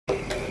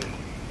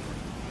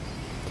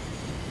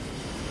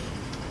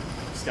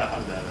Scott, how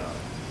did that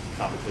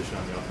competition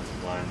on the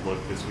offensive line look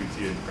this week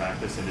to you in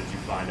practice, and did you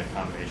find a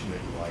combination that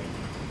you liked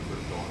sort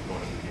of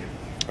going into the game?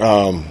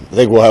 I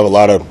think we'll have a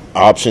lot of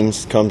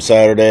options come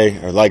Saturday.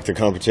 I like the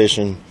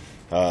competition.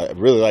 I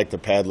really like the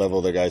pad level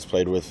the guys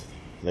played with.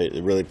 They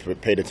really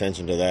paid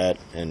attention to that,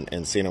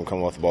 and seeing them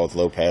come off the ball with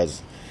low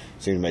pads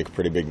seemed to make a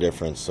pretty big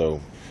difference. So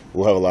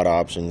we'll have a lot of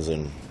options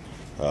and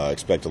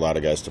expect a lot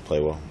of guys to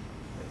play well.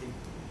 I think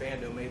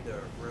Bando made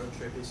the road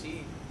trip.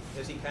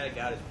 Has he kind of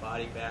got his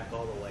body back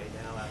all the way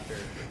now after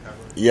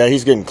recovering? Yeah,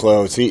 he's getting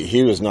close.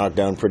 He was knocked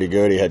down pretty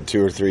good. He had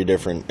 2 or 3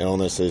 different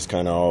illnesses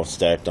kind of all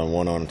stacked on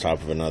one on top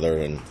of another,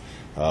 and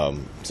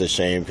it's a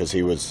shame because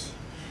he was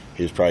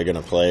probably going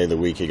to play the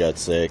week he got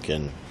sick,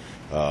 and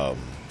I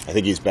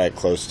think he's back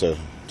close to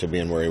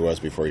being where he was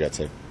before he got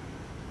sick.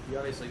 You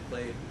obviously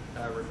played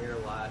Ramir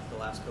a lot the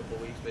last couple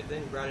of weeks, but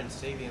then you brought in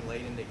Savian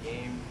late in the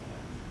game.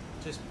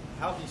 Just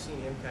how have you seen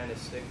him kind of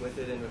stick with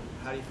it, and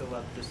how do you feel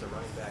about just the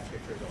running back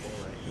picture as a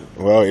whole right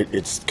now? Well,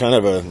 it's kind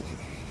of a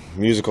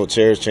musical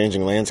chairs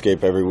changing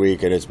landscape every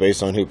week, and it's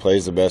based on who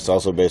plays the best,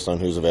 also based on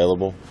who's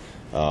available.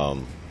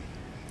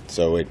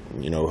 So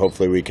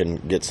hopefully we can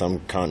get some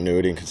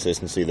continuity and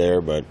consistency there,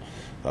 but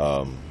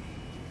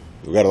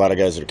we've got a lot of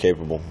guys that are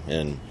capable,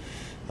 and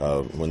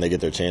when they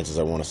get their chances,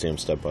 I want to see them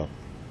step up.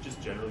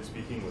 Just generally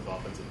speaking, with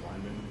offensive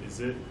linemen,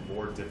 is it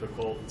more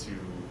difficult to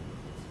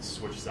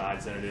switch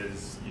sides than it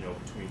is,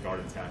 between guard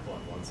and tackle on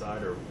one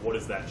side, or what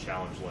is that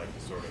challenge like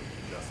to sort of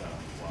adjust that on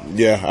the fly?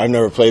 Yeah, I've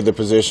never played the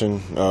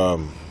position.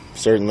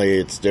 Certainly,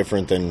 it's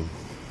different than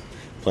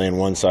playing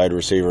one side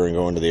receiver and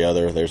going to the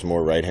other. There's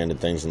more right-handed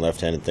things and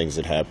left-handed things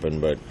that happen,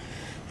 but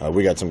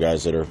we got some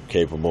guys that are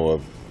capable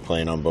of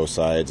playing on both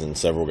sides, and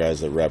several guys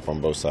that rep on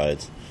both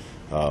sides.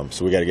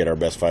 So we got to get our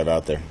best 5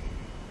 out there.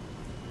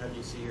 How do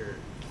you see your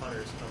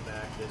punters come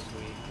back this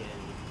week,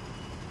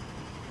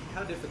 and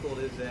how difficult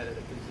is that at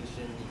a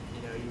position?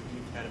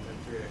 You've kind of been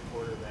through it at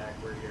quarterback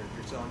where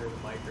you're so under the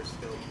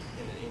microscope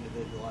in an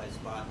individualized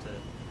spot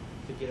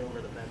to get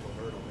over the mental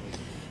hurdle, maybe.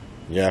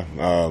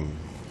 Yeah,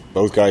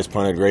 both guys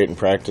punted great in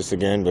practice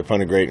again, but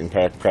punted great in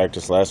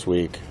practice last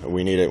week.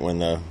 We need it when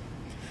the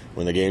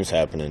game's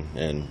happening,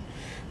 and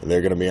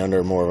they're going to be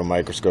under more of a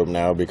microscope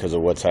now because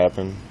of what's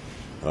happened.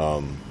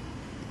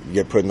 You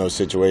get put in those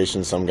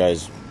situations, some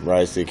guys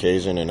rise to the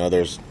occasion and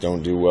others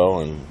don't do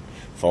well and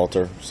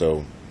falter.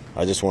 So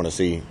I just want to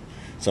see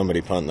somebody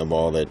punting the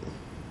ball that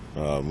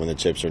when the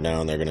chips are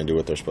down, they're going to do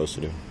what they're supposed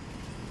to do.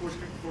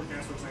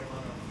 Forecast looks like a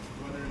lot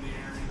of weather in the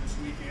area this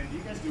weekend. Do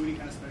you guys do any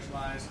kind of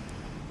specialized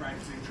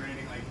practicing,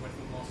 training, like wet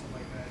football, stuff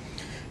like that?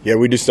 Yeah,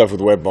 we do stuff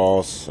with wet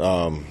balls.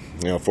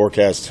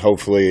 Forecast,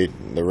 hopefully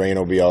the rain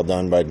will be all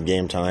done by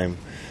game time.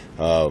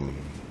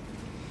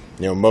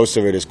 Most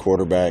of it is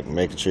quarterback,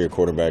 making sure your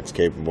quarterback's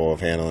capable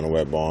of handling a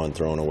wet ball and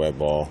throwing a wet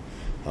ball.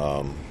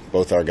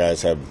 Both our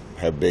guys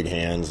have big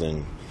hands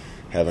and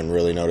haven't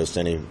really noticed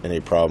any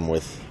problem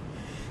with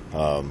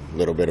a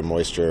little bit of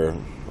moisture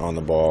on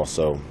the ball.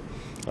 So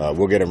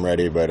we'll get them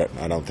ready, but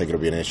I don't think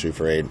it'll be an issue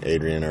for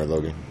Adrian or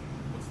Logan.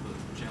 What's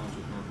the challenge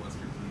with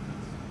Northwestern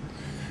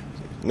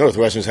defense?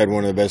 Northwestern's had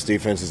one of the best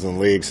defenses in the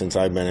league since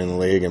I've been in the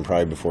league, and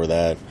probably before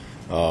that.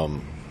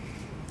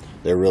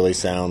 They're really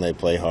sound. They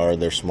play hard.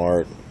 They're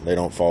smart. They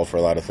don't fall for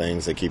a lot of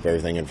things. They keep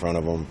everything in front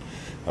of them.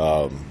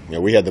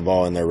 We had the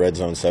ball in their red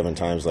zone 7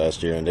 times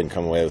last year and didn't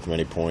come away with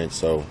many points.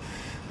 So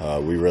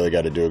we really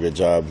got to do a good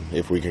job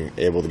if we can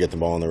able to get the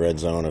ball in the red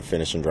zone of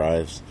finishing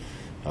drives.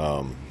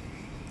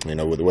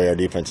 With the way our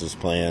defense is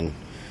playing,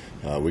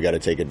 we got to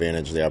take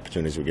advantage of the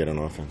opportunities we get on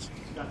offense.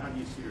 Scott, how do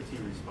you see your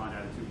team respond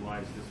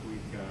attitude-wise this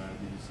week?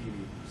 Did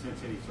you sense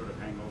any sort of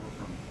hangover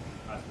from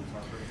last week's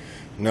heartbreak?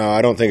 No,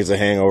 I don't think it's a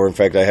hangover. In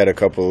fact, I had a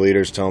couple of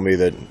leaders tell me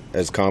that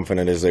as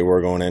confident as they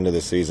were going into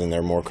the season,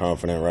 they're more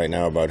confident right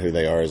now about who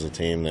they are as a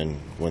team than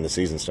when the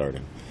season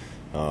started.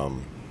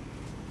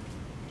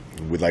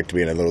 We'd like to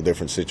be in a little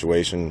different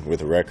situation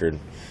with a record,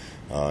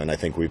 and I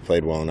think we've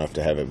played well enough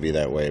to have it be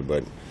that way.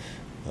 But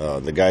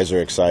the guys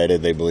are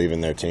excited. They believe in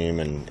their team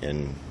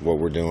and what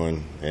we're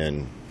doing,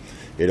 and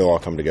it'll all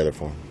come together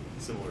for them.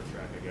 Similar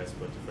track, I guess,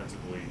 but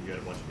defensively, you had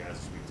a bunch of guys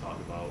this week talk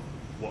about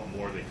what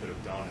more they could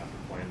have done after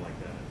playing like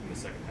that in the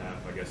second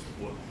half. I guess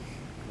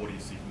what do you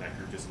see from that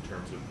group just in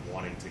terms of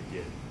wanting to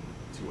get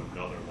to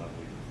another level?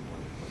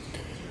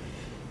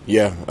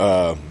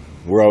 Yeah,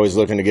 we're always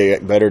looking to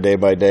get better day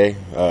by day.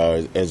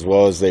 As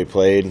well as they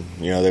played,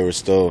 there was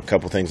still a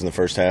couple things in the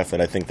first half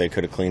that I think they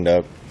could have cleaned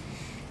up.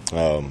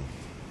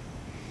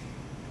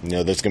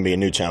 There's going to be a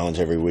new challenge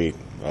every week.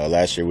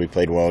 Last year we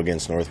played well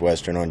against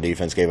Northwestern on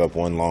defense, gave up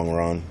 1 long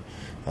run.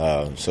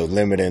 So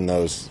limiting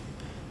those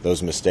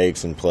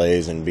mistakes and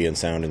plays and being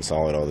sound and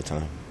solid all the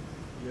time.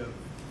 You have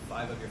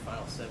 5 of your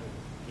final 7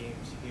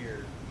 games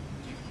here.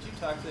 Did you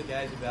talk to the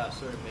guys about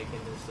sort of making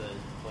this a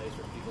place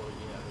where people,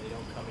 they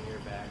don't come in your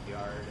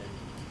backyard and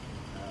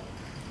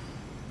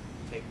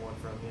take one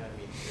from you? I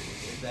mean,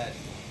 is that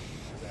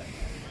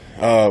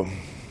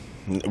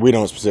we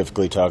don't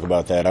specifically talk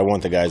about that. I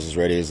want the guys as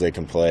ready as they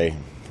can play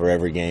for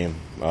every game.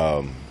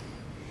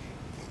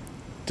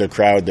 the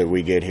crowd that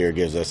we get here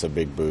gives us a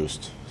big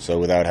boost. So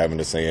without having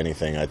to say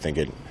anything, I think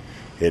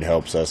it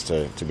helps us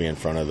to be in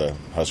front of the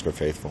Husker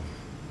faithful.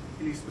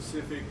 Any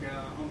specific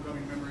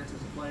homecoming memories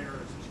as a player, or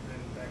since you've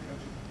been back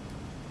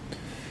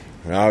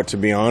coaching? Now, to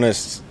be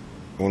honest,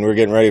 when we're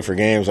getting ready for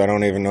games, I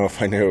don't even know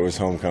if I knew it was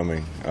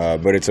homecoming.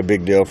 But it's a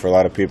big deal for a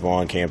lot of people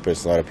on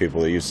campus, a lot of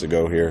people that used to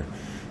go here.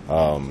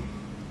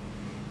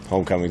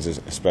 Homecoming's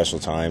a special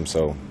time,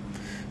 so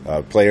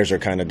players are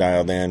kind of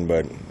dialed in,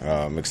 but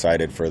I'm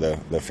excited for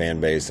the fan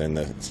base and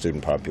the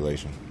student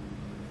population.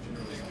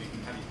 Generally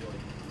speaking, how do you feel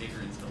like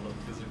Adrian still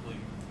looked physically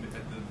at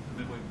the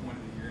midway point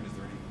of the year, and is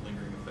there any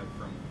lingering effect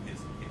from his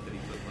hit that he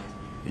took last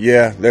week?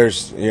 Yeah,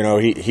 there's,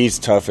 he's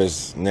tough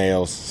as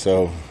nails,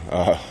 so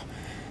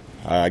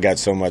I got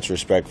so much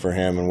respect for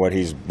him and what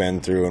he's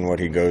been through and what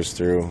he goes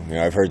through.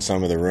 I've heard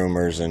some of the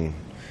rumors, and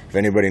if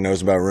anybody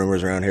knows about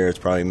rumors around here, it's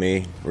probably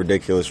me.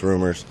 Ridiculous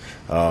rumors.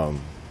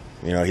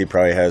 He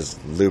probably has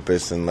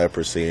lupus and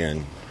leprosy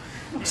and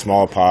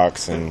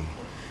smallpox and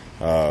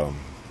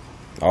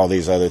all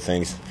these other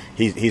things.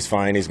 He's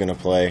fine. He's going to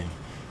play.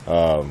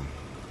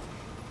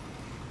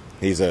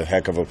 He's a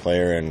heck of a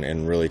player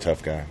and really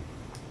tough guy.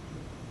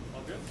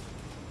 All good.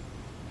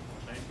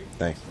 Thank you.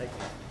 Thanks. Thank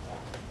you.